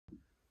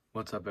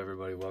What's up,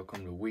 everybody?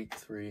 Welcome to week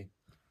 3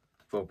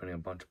 of opening a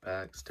bunch of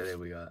packs. Today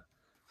we got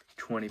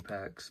 20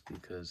 packs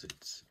because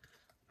it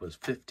was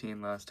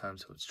 15 last time,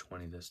 so it's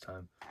 20 this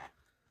time.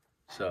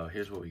 So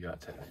here's what we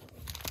got today.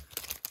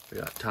 We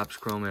got Topps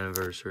Chrome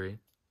Anniversary,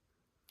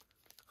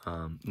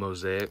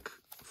 Mosaic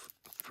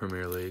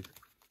Premier League,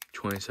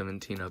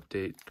 2017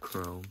 Update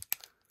Chrome,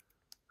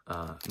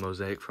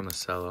 Mosaic from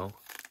Acello,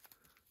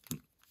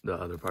 the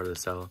other part of the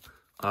Acello,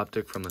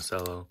 Optic from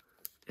Acello,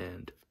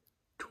 and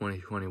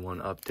 2021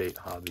 Update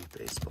Hobby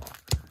Baseball,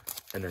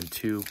 and then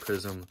 2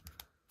 Prism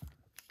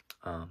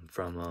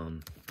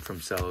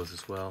from Cellos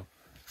as well,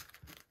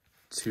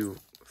 2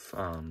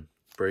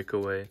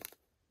 Breakaway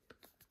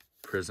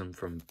Prism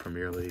from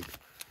Premier League,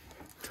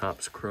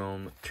 Topps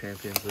Chrome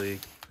Champions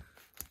League,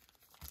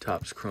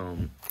 Topps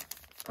Chrome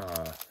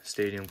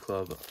Stadium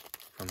Club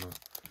from the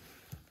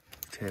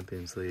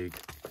Champions League,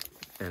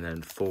 and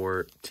then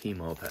 4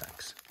 T-Mall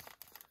packs.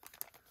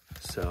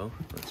 So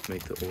let's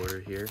make the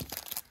order here.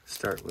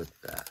 Start with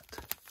that.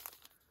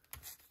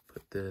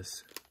 Put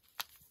this.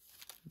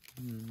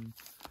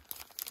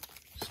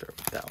 Start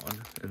with that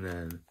one, and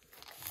then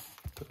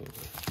go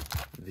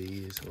with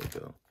these. We'll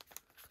go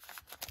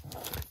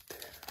right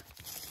there.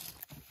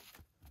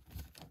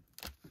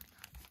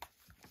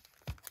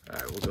 All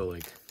right, we'll go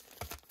like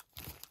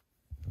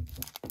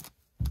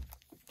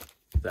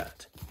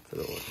that for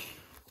the order.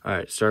 All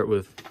right, start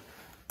with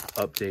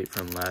update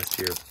from last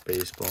year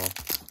baseball.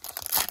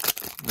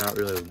 Not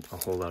really a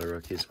whole lot of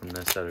rookies from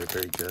this that are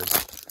very good,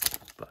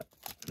 but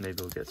maybe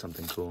we'll get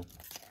something cool.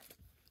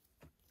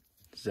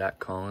 Zach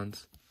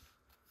Collins,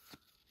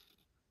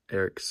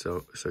 Eric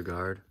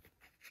Segard,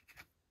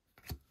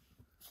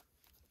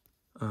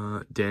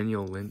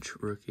 Daniel Lynch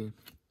rookie,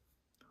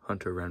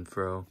 Hunter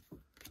Renfroe,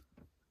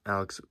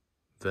 Alex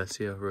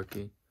Vesia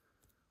rookie,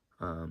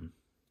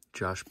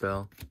 Josh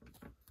Bell,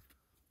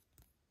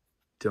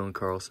 Dylan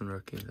Carlson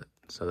rookie.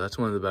 So that's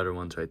one of the better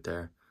ones right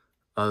there.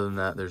 Other than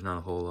that, there's not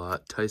a whole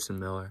lot. Tyson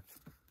Miller,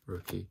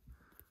 rookie.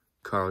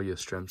 Carl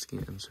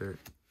Yastrzemski, insert.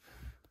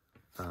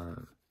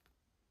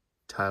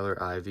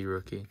 Tyler Ivey,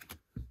 rookie.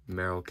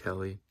 Merrill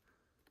Kelly.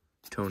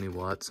 Tony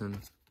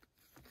Watson.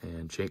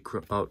 And Jake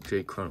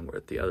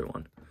Cronenworth, the other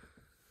one.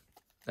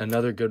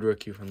 Another good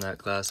rookie from that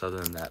class. Other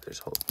than that,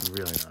 there's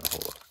really not a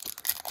whole lot.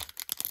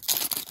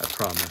 I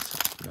promise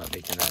I'm not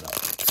making that up.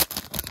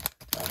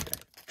 Okay.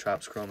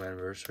 Topps Chrome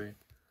Anniversary.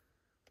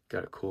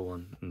 Got a cool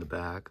one in the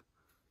back.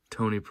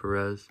 Tony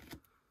Perez,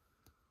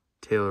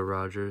 Taylor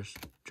Rogers,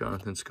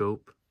 Jonathan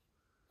Scope,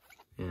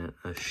 and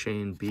a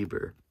Shane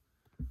Bieber.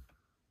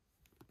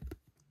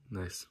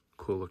 Nice,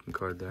 cool looking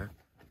card there.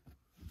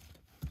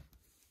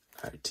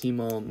 All right,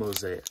 T-Mall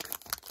Mosaic.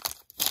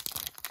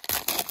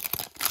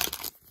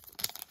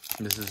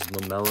 This is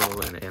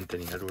LaMelo and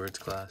Anthony Edwards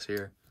class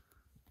here.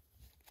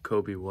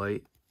 Kobe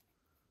White,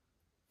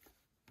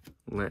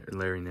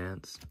 Larry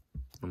Nance,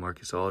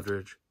 LaMarcus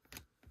Aldridge,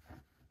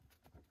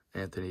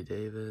 Anthony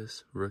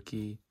Davis,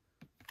 rookie,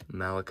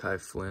 Malachi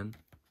Flynn,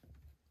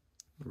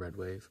 Red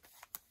Wave.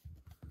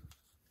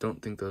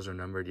 Don't think those are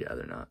numbered. Yeah,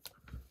 they're not.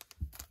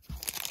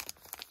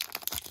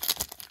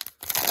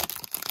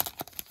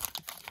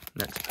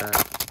 Next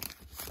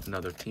pack,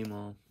 another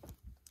T-Mall,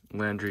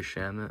 Landry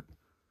Shamet.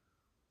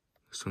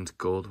 This one's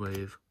Gold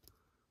Wave,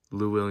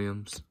 Lou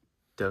Williams,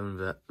 Devin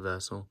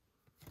Vassell,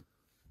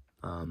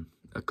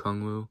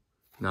 Okongwu,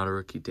 not a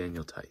rookie,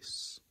 Daniel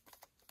Tice.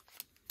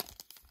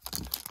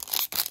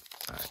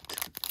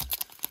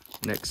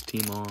 Next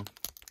T-Mall,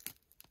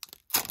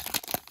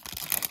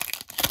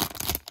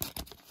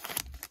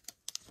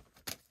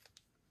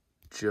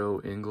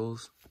 Joe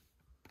Ingles,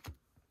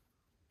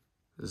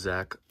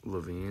 Zach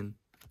LaVine,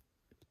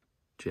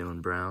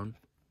 Jaylen Brown,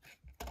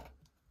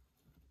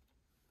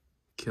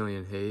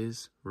 Killian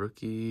Hayes,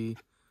 rookie,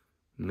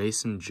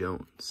 Mason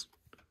Jones.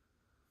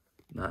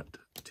 Not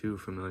too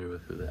familiar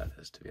with who that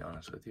is, to be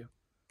honest with you.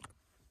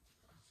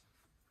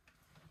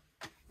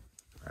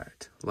 All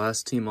right,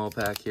 last T-Mall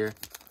pack here.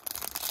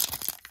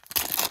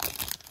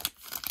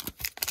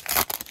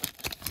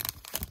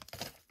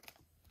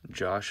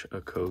 Josh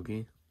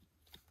Okogie,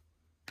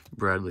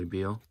 Bradley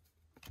Beal,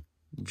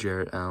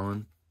 Jarrett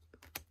Allen,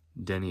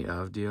 Denny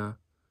Avdia,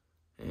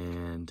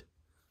 and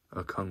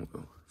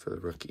Okongwu for the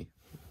rookie,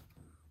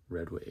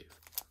 Red Wave.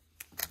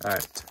 All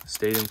right,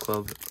 Stadium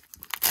Club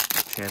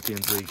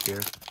Champions League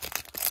here.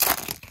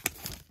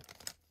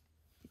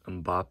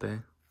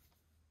 Mbappe,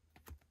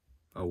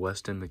 a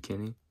Weston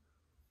McKinney,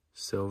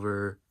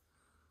 silver,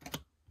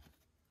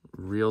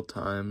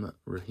 real-time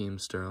Raheem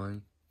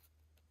Sterling,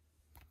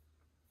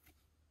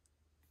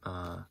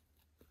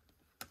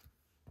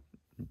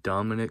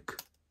 Dominic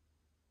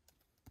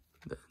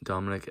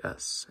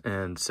S.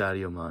 and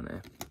Sadio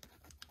Mane.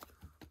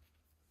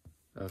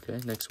 Okay,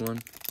 next one,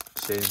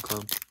 Stadium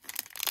Club.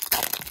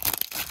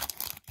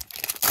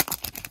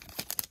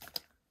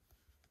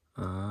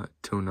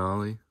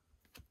 Tonali,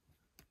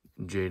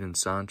 Jadon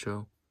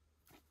Sancho,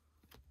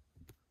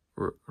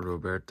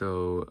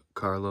 Roberto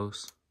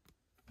Carlos,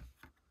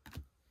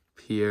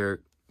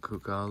 Pierre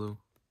Kulalu,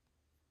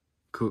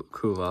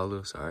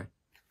 sorry,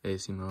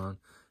 AC Milan,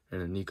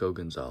 and a Nico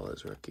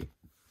Gonzalez rookie.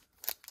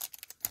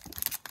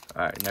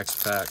 Alright,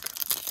 next pack.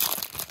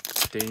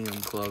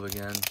 Stadium Club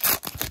again.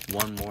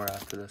 One more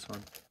after this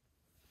one.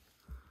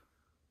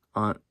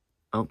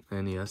 Oh,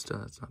 Iniesta,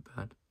 that's not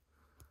bad.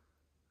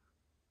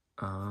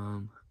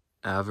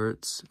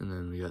 Havertz, and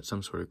then we got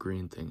some sort of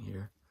green thing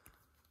here.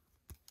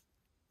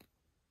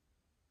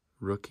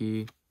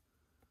 Rookie.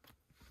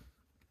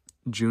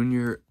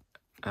 Junior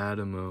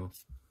Adamo.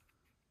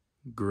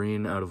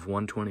 Green out of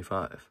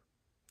 125.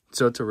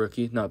 So it's a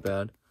rookie, not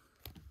bad.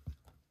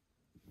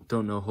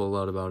 Don't know a whole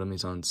lot about him.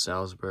 He's on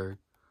Salzburg.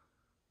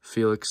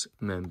 Felix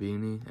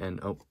Mambini, and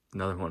oh,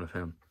 another one of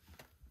him.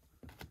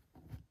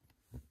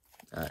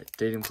 Alright,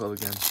 Stadium Club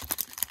again.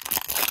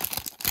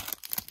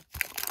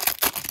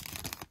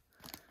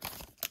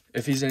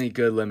 If he's any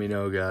good, let me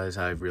know, guys.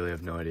 I really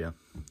have no idea.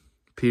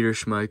 Peter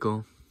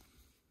Schmeichel.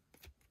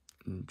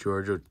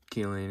 Giorgio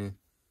Chiellini.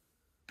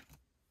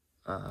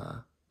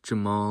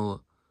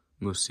 Jamal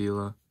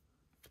Musiala.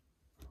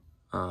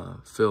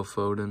 Phil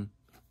Foden.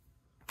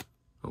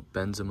 Oh,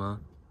 Benzema.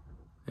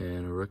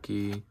 And a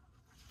rookie,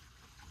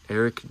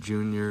 Eric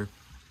Jr.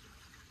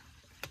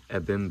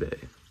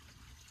 Ebimbe.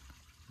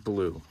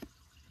 Blue.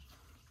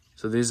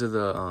 So these are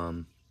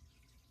the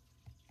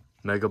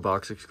Mega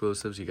Box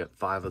exclusives. You get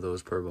 5 of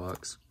those per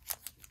box.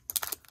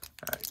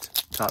 Alright,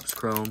 Topps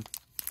Chrome.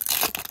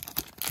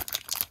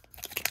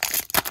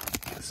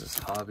 This is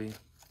Hobby.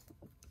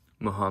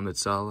 Mohamed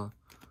Salah.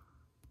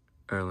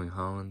 Erling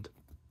Haaland.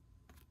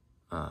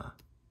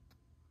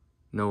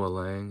 Noah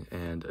Lang,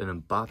 and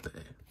an Mbappe.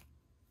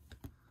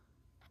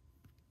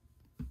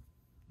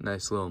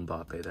 Nice little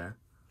Mbappe there.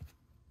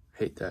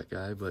 Hate that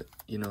guy, but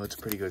you know it's a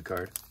pretty good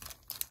card.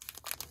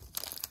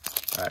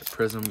 Alright,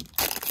 Prism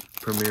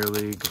Premier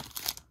League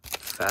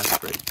Fast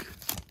Break.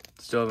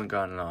 Still haven't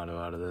gotten an auto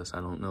out of this. I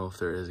don't know if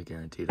there is a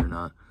guaranteed or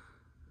not.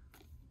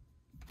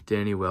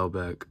 Danny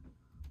Welbeck,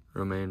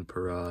 Romain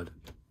Perraud,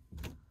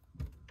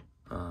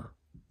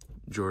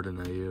 Jordan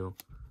Ayew,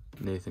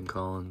 Nathan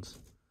Collins,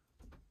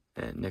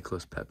 and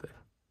Nicholas Pepe.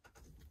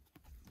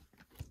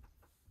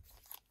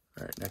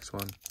 Alright, next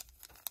one.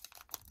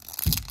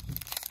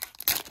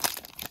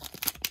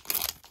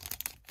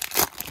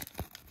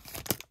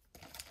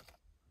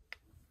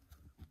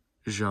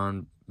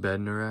 Jean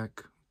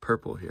Bednarak,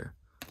 purple here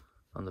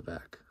on the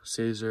back.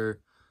 Caesar,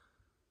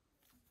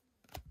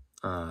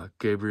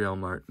 Gabriel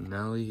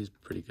Martinelli, he's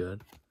pretty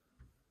good.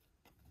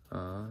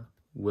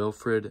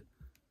 Wilfred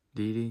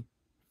Didi,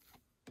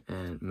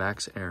 and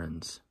Max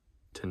Aarons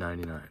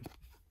 /99.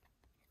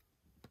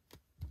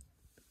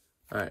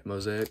 Alright,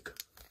 Mosaic.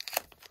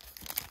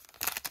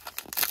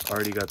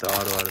 Already got the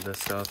auto out of this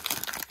stuff.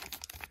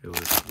 It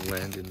was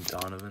Landon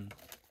Donovan.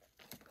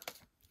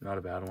 Not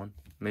a bad one.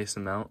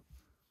 Mason Mount.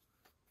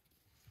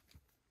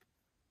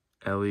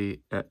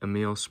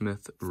 Emil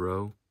Smith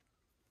Rowe.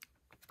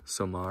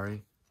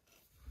 Somari.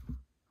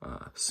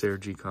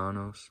 Sergi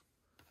Canos.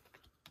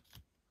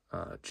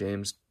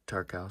 James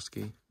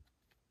Tarkowski.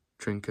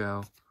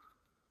 Trincao.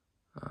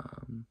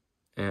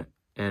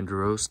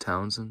 Andros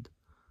Townsend.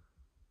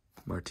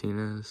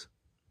 Martinez.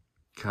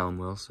 Callum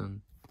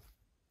Wilson.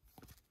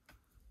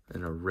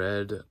 And a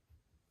red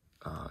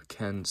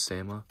Ken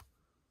Sema.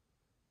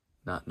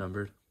 Not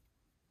numbered.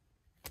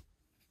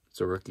 It's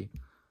a rookie.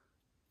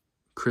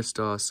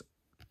 Christos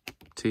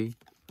T.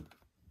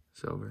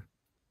 Silver.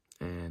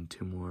 And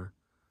 2 more.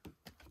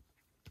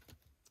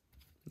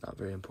 Not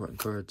very important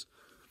cards.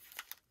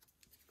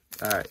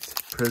 Alright,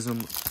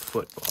 Prism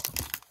Football.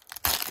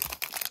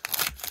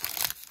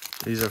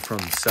 These are from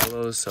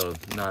Cellos, so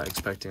not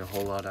expecting a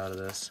whole lot out of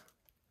this.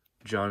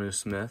 Jonnu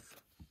Smith.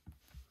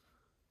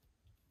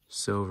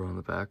 Silver on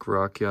the back.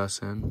 Rock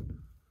Yasin.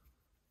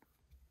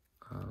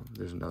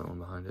 There's another one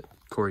behind it.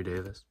 Corey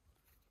Davis.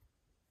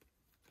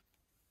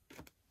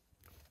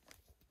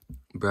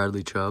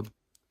 Bradley Chubb.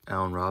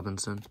 Allen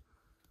Robinson.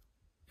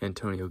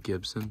 Antonio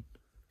Gibson.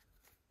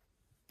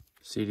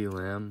 CeeDee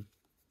Lamb.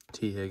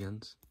 T.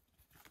 Higgins.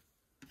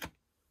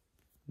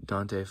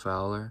 Dante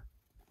Fowler.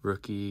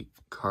 Rookie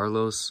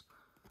Carlos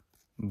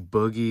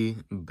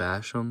Boogie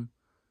Basham.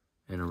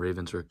 And a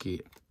Ravens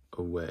rookie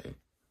away.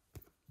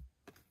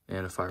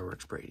 And a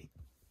Fireworks Brady.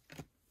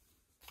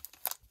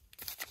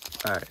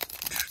 Alright,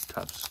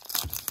 Topps.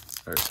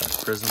 Or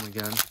sorry, Prism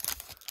again.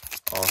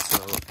 Also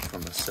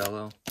from a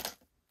Cello.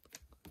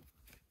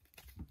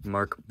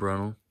 Mark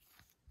Brunell.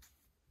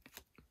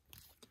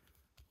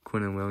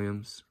 Quinnen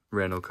Williams.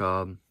 Randall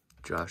Cobb.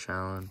 Josh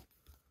Allen.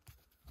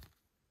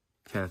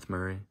 Kenneth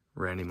Murray.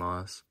 Randy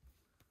Moss.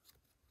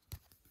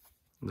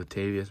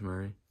 Latavius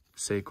Murray.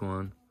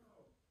 Saquon.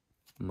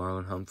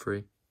 Marlon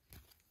Humphrey.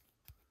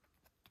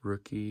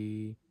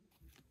 Rookie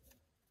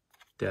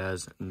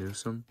Daz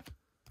Newsome.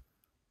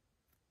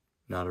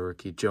 Not a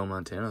rookie. Joe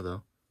Montana,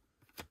 though.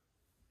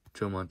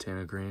 Joe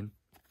Montana green.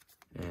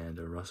 And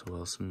a Russell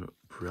Wilson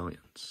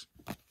Brilliance.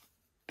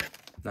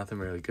 Nothing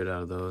really good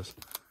out of those.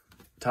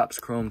 Topps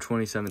Chrome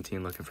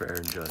 2017, looking for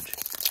Aaron Judge.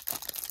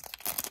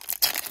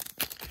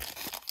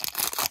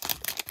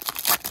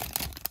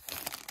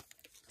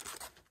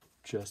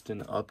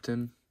 Justin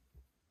Upton.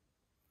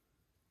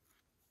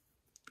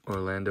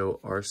 Orlando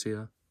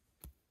Arcia.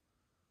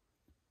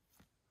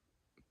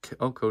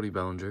 Cody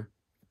Bellinger.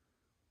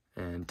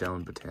 And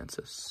Dellin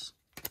Betances.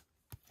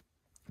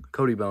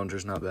 Cody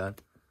Bellinger's not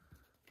bad.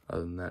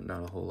 Other than that,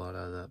 not a whole lot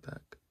out of that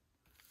pack.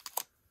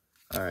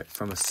 Alright,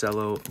 from a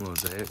Cello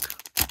Mosaic.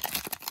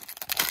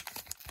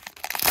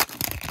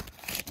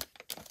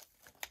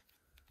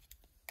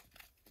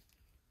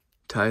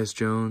 Tyus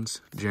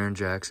Jones, Jaren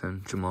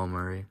Jackson, Jamal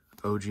Murray,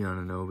 OG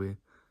Anunoby,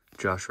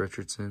 Josh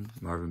Richardson,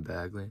 Marvin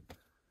Bagley,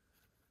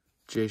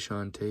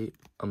 Jae'Sean Tate,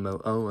 and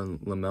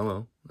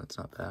LaMelo. That's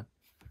not bad.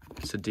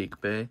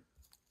 Saddiq Bey,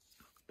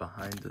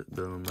 behind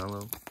the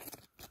LaMelo.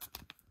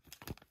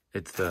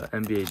 It's the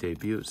NBA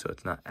debut, so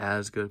it's not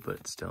as good, but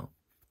it's still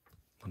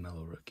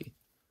LaMelo rookie.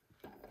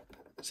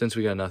 Since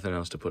we got nothing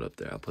else to put up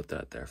there, I'll put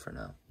that there for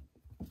now.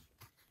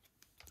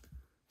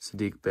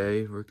 Saddiq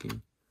Bey,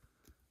 rookie.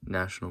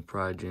 National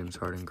Pride, James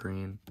Harden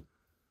Green.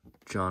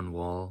 John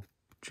Wall,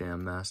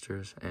 Jam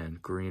Masters.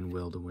 And Green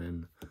Will to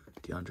Win,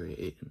 DeAndre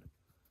Ayton.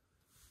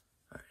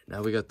 Alright,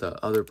 now we got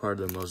the other part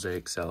of the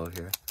Mosaic cello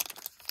here.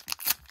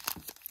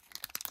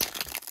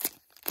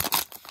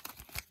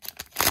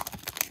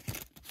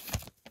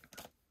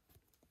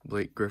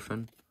 Blake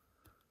Griffin,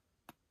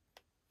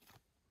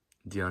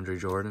 DeAndre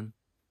Jordan,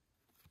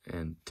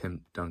 and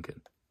Tim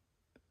Duncan.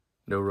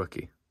 No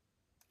rookie.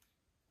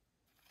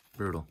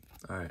 Brutal.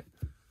 Alright.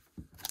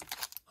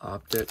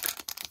 Optic.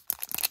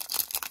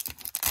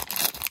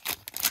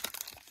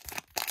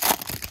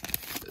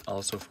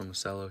 Also from a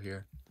cello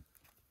here.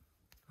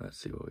 Let's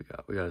see what we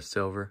got. We got a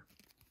silver.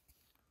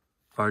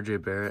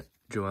 RJ Barrett,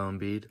 Joel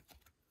Embiid,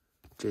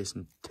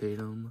 Jason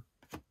Tatum,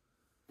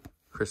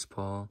 Chris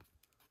Paul,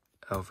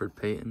 Alfred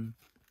Payton,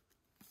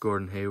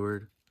 Gordon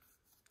Hayward,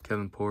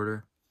 Kevin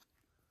Porter,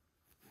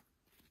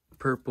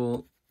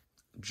 purple,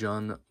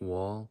 John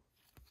Wall,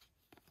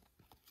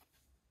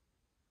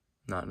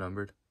 not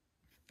numbered,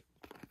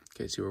 in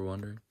case you were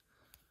wondering,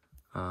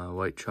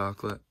 white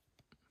chocolate,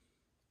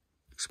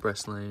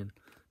 Express Lane,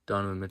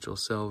 Donovan Mitchell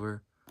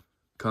Silver,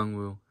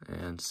 Kungwu,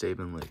 and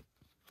Saban Lee.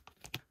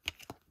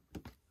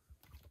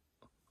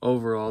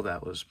 Overall,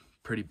 that was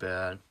pretty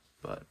bad,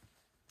 but,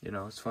 you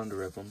know, it's fun to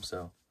rip them,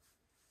 so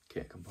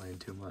can't complain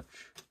too much.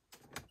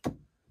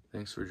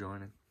 Thanks for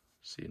joining.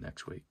 See you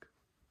next week.